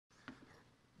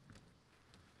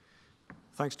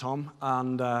Thanks, Tom,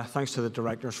 and thanks to the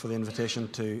directors for the invitation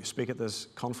to speak at this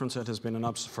conference. It has been,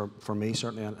 for me,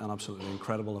 certainly an absolutely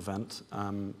incredible event,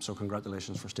 so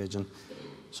congratulations for staging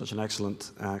such an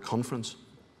excellent conference.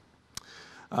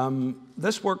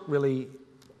 This work really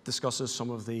discusses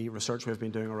some of the research we've been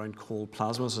doing around cold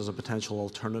plasmas as a potential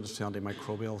alternative to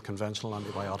antimicrobial conventional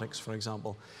antibiotics, for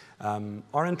example.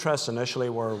 Our interests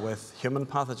initially were with human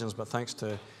pathogens, but thanks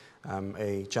to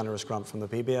a generous grant from the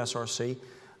BBSRC,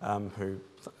 who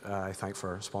I thank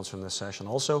for sponsoring this session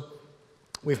also,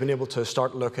 we've been able to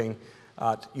start looking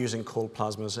at using cold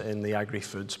plasmas in the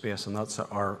agri-food space, and that's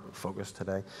our focus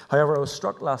today. However, I was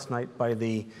struck last night by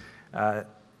the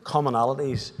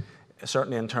commonalities,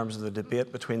 certainly in terms of the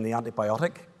debate between the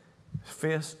antibiotic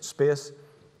space,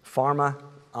 pharma,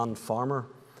 and farmer.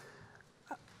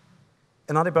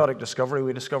 In antibiotic discovery,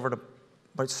 we discovered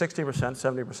about 60%,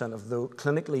 70% of the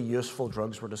clinically useful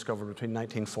drugs were discovered between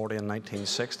 1940 and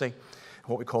 1960,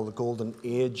 what we call the golden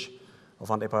age of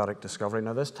antibiotic discovery.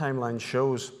 Now, this timeline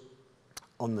shows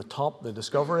on the top the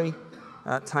discovery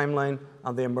timeline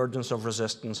and the emergence of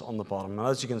resistance on the bottom. And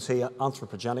as you can see,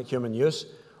 anthropogenic human use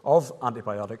of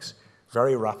antibiotics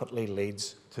very rapidly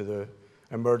leads to the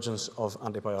emergence of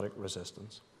antibiotic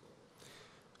resistance.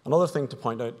 Another thing to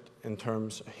point out in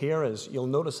terms here is you'll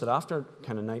notice that after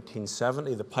kind of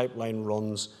 1970, the pipeline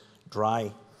runs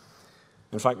dry.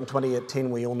 In fact, in 2018,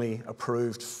 we only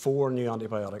approved 4 new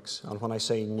antibiotics. And when I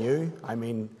say new, I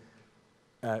mean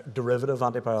derivative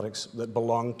antibiotics that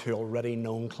belong to already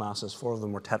known classes. 4 of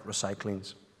them were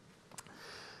tetracyclines.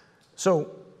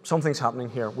 So something's happening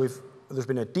here. There's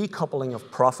been a decoupling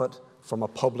of profit from a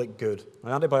public good.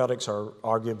 Now, antibiotics are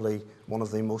arguably one of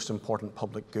the most important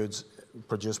public goods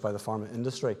produced by the pharma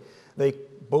industry. They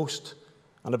boast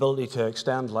an ability to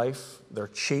extend life. They're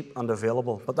cheap and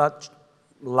available, but that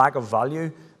lack of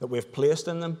value that we've placed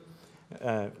in them,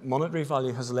 monetary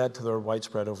value, has led to their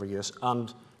widespread overuse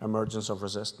and emergence of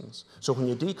resistance. So when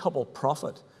you decouple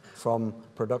profit from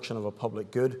production of a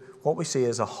public good, what we see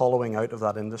is a hollowing out of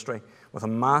that industry with a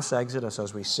mass exodus,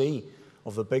 as we see,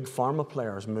 of the big pharma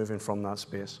players moving from that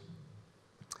space.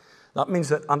 That means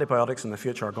that antibiotics in the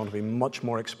future are going to be much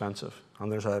more expensive, and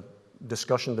there's a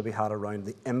discussion to be had around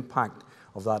the impact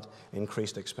of that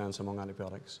increased expense among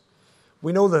antibiotics.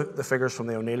 We know the figures from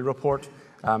the O'Neill report,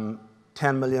 10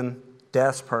 million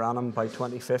deaths per annum by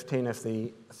 2015 if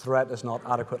the threat is not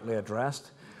adequately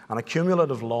addressed, and a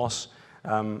cumulative loss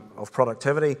of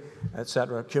productivity,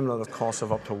 etc., cumulative costs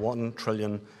of up to $1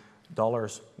 trillion,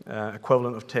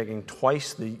 equivalent of taking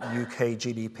twice the UK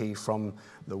GDP from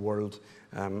the world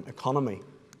economy.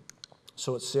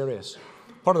 So it's serious.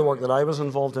 Part of the work that I was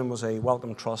involved in was a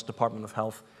Wellcome Trust Department of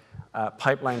Health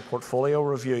pipeline portfolio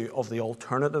review of the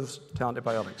alternatives to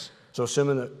antibiotics. So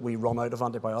assuming that we run out of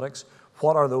antibiotics,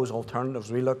 what are those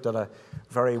alternatives? We looked at a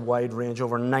very wide range,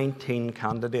 over 19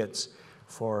 candidates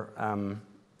for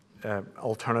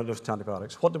alternatives to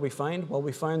antibiotics. What did we find? Well,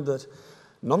 we found that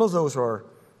none of those were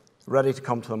ready to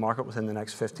come to the market within the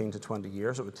next 15 to 20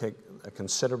 years. It would take a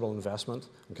considerable investment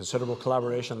and considerable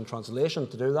collaboration and translation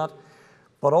to do that.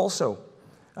 But also,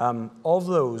 of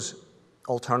those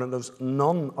alternatives,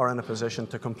 none are in a position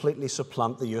to completely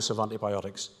supplant the use of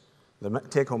antibiotics. The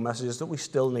take-home message is that we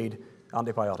still need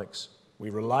antibiotics. We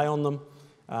rely on them,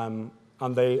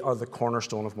 and they are the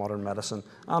cornerstone of modern medicine,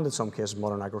 and in some cases,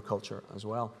 modern agriculture as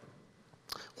well.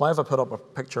 Why have I put up a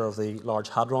picture of the Large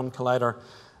Hadron Collider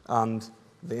and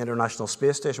the International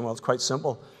Space Station? Well, it's quite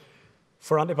simple.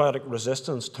 For antibiotic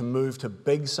resistance to move to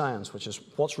big science, which is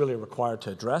what's really required to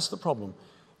address the problem,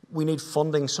 we need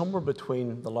funding somewhere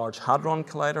between the Large Hadron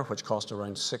Collider, which cost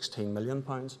around £16 million,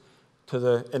 to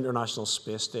the International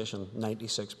Space Station,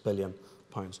 £96 billion.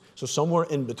 So somewhere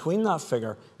in between that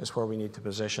figure is where we need to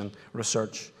position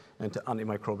research into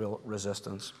antimicrobial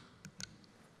resistance.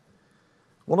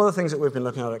 One of the things that we've been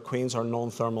looking at Queen's are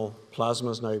non-thermal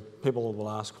plasmas. Now, people will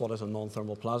ask, what is a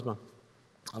non-thermal plasma?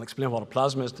 I'll explain what a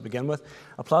plasma is to begin with.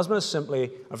 A plasma is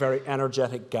simply a very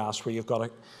energetic gas where you've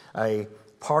got a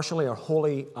partially or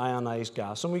wholly ionized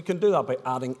gas. And we can do that by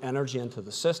adding energy into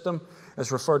the system.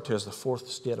 It's referred to as the fourth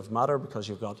state of matter because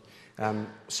you've got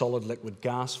solid, liquid,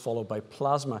 gas followed by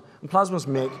plasma. And plasmas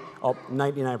make up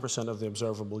 99% of the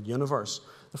observable universe.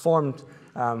 They're formed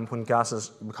when gases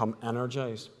become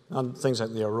energized. And things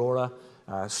like the aurora,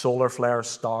 solar flares,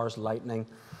 stars, lightning,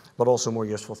 but also more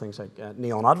useful things like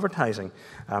neon advertising.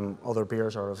 Other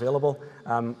beers are available.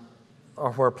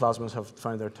 Or where plasmas have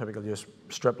found their typical use,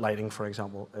 strip lighting, for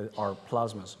example, are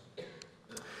plasmas.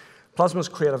 Plasmas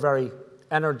create a very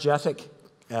energetic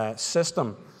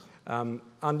system, and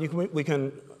we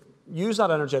can use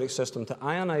that energetic system to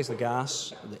ionize the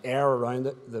gas, the air around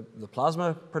it, the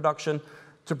plasma production,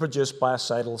 to produce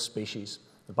biocidal species.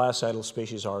 The biocidal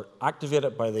species are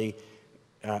activated by the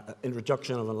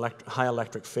introduction of a high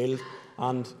electric field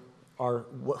and are,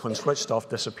 when switched off,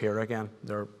 disappear again,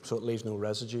 so it leaves no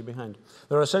residue behind.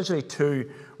 There are essentially two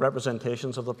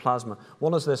representations of the plasma.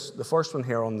 One is this, the first one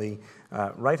here on the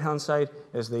right-hand side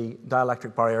is the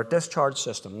dielectric barrier discharge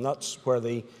system. That's where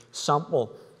the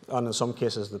sample, and in some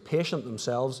cases the patient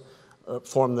themselves,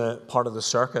 form the part of the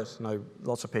circuit. Now,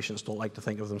 lots of patients don't like to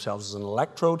think of themselves as an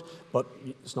electrode, but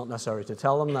it's not necessary to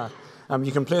tell them that.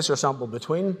 You can place your sample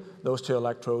between those two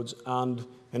electrodes and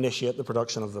initiate the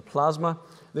production of the plasma.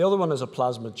 The other one is a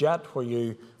plasma jet, where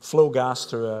you flow gas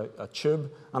through a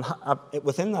tube, and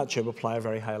within that tube apply a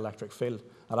very high electric field.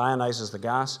 It ionizes the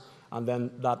gas, and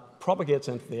then that propagates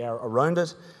into the air around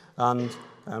it and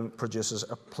produces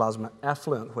a plasma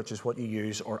effluent, which is what you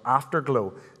use, or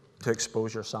afterglow, to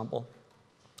expose your sample.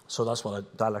 So that's what a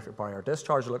dielectric barrier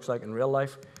discharge looks like in real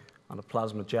life, and a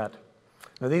plasma jet.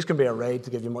 Now, these can be arrayed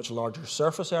to give you much larger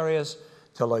surface areas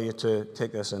to allow you to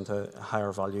take this into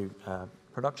higher value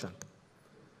production.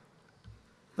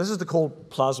 This is the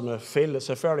cold plasma field. It's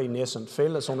a fairly nascent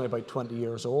field. It's only about 20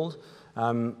 years old.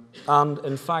 And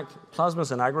in fact,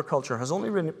 plasmas in agriculture has only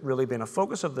really been a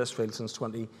focus of this field since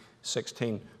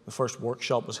 2016. The first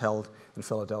workshop was held in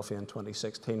Philadelphia in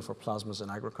 2016 for plasmas in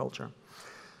agriculture.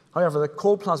 However, the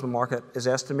cold plasma market is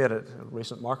estimated, a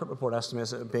recent market report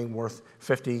estimates it being worth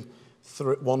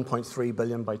 $1.3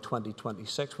 billion by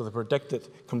 2026, with a predicted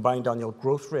combined annual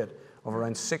growth rate of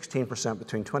around 16%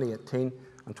 between 2018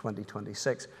 and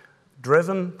 2026,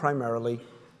 driven primarily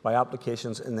by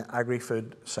applications in the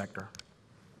agri-food sector.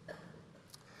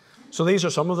 So these are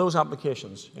some of those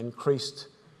applications: increased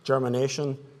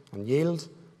germination and yield,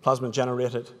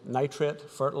 plasma-generated nitrate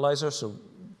fertilizer, so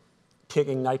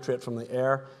taking nitrate from the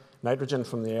air, nitrogen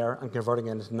from the air, and converting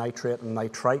it into nitrate and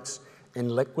nitrites in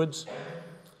liquids,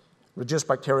 reduced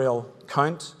bacterial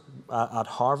count at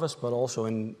harvest, but also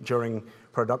during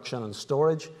production and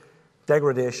storage,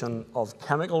 degradation of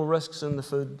chemical risks in the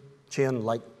food chain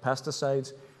like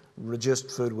pesticides, reduced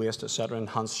food waste, etc.,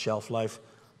 enhanced shelf life,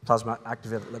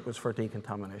 plasma-activated liquids for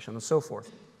decontamination, and so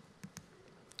forth.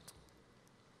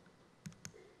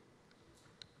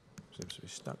 Seems to be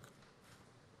stuck.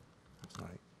 That's all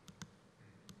right.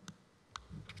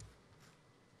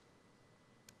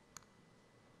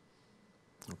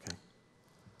 Okay.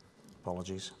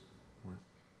 Apologies.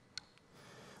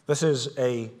 This is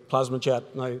a plasma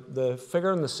jet. Now, the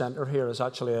figure in the center here is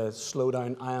actually a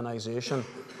slowdown ionization.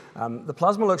 The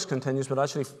plasma looks continuous, but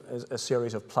actually is a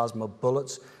series of plasma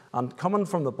bullets. And coming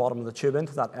from the bottom of the tube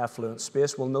into that effluent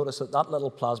space, we'll notice that that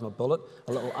little plasma bullet,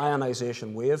 a little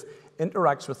ionization wave,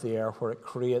 interacts with the air where it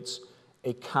creates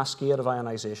a cascade of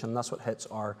ionization. That's what hits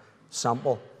our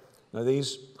sample. Now,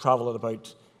 these travel at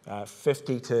about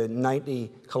 50 to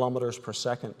 90 kilometers per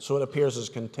second, so it appears as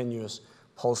continuous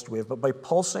pulsed wave. But by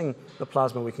pulsing the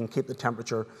plasma, we can keep the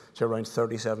temperature to around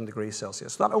 37 degrees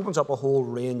Celsius. So that opens up a whole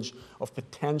range of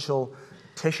potential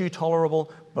tissue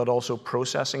tolerable, but also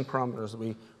processing parameters that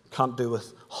we can't do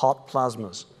with hot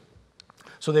plasmas.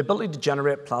 So the ability to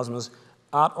generate plasmas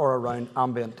at or around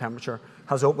ambient temperature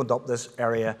has opened up this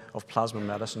area of plasma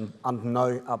medicine and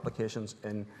now applications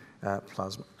in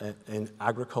in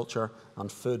agriculture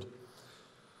and food.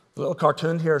 The little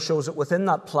cartoon here shows that within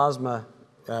that plasma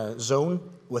zone,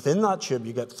 within that tube,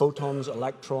 you get photons,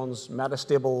 electrons,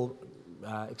 metastable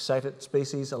excited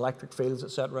species, electric fields,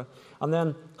 etc. And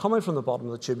then coming from the bottom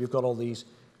of the tube, you've got all these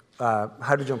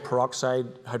hydrogen peroxide,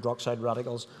 hydroxide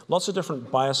radicals, lots of different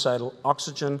biocidal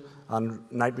oxygen and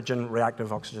nitrogen,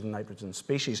 reactive oxygen and nitrogen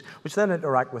species, which then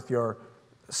interact with your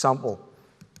sample.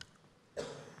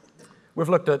 We've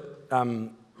looked at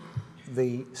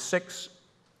the 6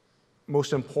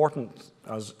 most important,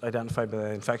 as identified by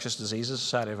the Infectious Diseases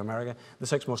Society of America, the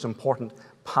 6 most important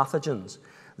pathogens,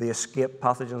 the escape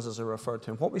pathogens as they're referred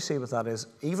to. And what we see with that is,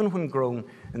 even when grown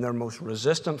in their most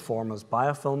resistant form as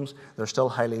biofilms, they're still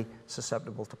highly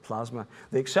susceptible to plasma.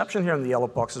 The exception here in the yellow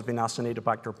box has been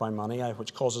Acinetobacter baumannii,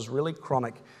 which causes really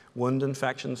chronic wound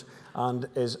infections and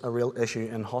is a real issue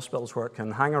in hospitals where it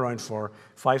can hang around for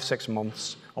 5-6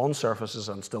 months on surfaces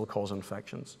and still cause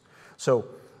infections. So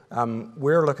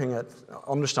we're looking at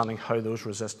understanding how those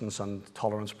resistance and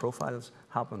tolerance profiles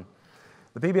happen.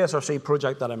 The PBSRC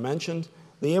project that I mentioned,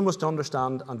 the aim was to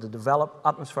understand and to develop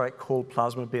atmospheric cold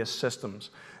plasma-based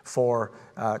systems for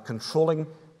controlling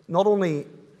not only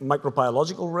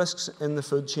microbiological risks in the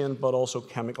food chain, but also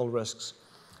chemical risks.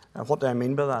 What do I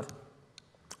mean by that?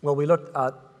 Well, we looked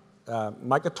at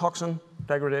mycotoxin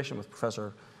degradation with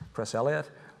Professor Chris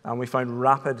Elliott, and we found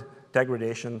rapid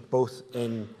degradation both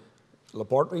in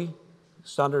laboratory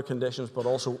standard conditions, but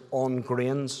also on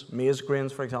grains, maize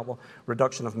grains, for example,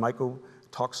 reduction of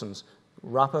mycotoxins,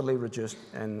 rapidly reduced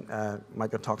in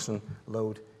mycotoxin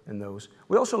load in those.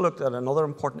 We also looked at another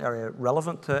important area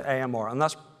relevant to AMR, and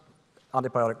that's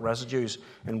antibiotic residues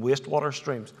in wastewater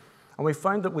streams. And we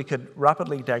found that we could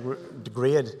rapidly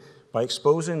degrade, by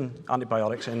exposing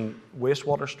antibiotics in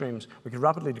wastewater streams, we could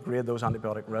rapidly degrade those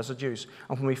antibiotic residues.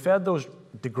 And when we fed those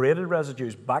degraded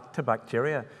residues back to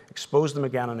bacteria, exposed them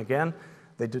again and again,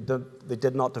 they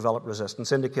did not develop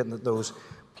resistance, indicating that those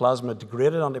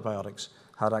plasma-degraded antibiotics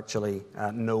had actually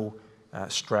no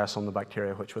stress on the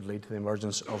bacteria, which would lead to the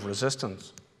emergence of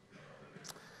resistance.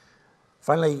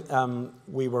 Finally,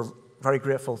 we were very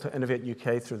grateful to Innovate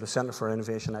UK through the Centre for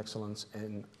Innovation Excellence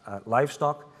in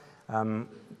Livestock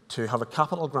to have a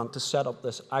capital grant to set up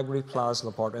this AgriPlas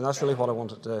laboratory, and that's really what I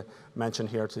wanted to mention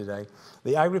here today.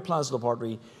 The AgriPlas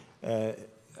laboratory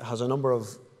has a number of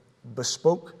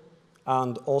bespoke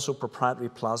and also proprietary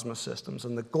plasma systems,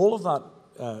 and the goal of that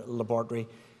laboratory,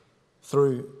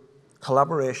 through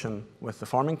collaboration with the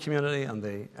farming community and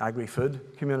the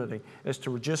agri-food community, is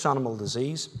to reduce animal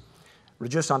disease,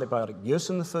 reduce antibiotic use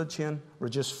in the food chain,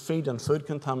 reduce feed and food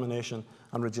contamination,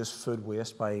 and reduce food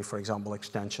waste by, for example,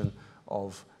 extension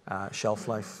of shelf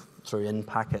life through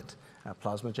in-packet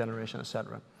plasma generation,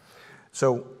 etc.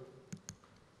 So,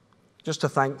 just to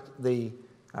thank the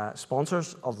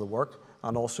sponsors of the work,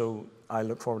 and also I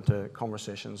look forward to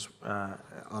conversations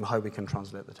on how we can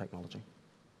translate the technology.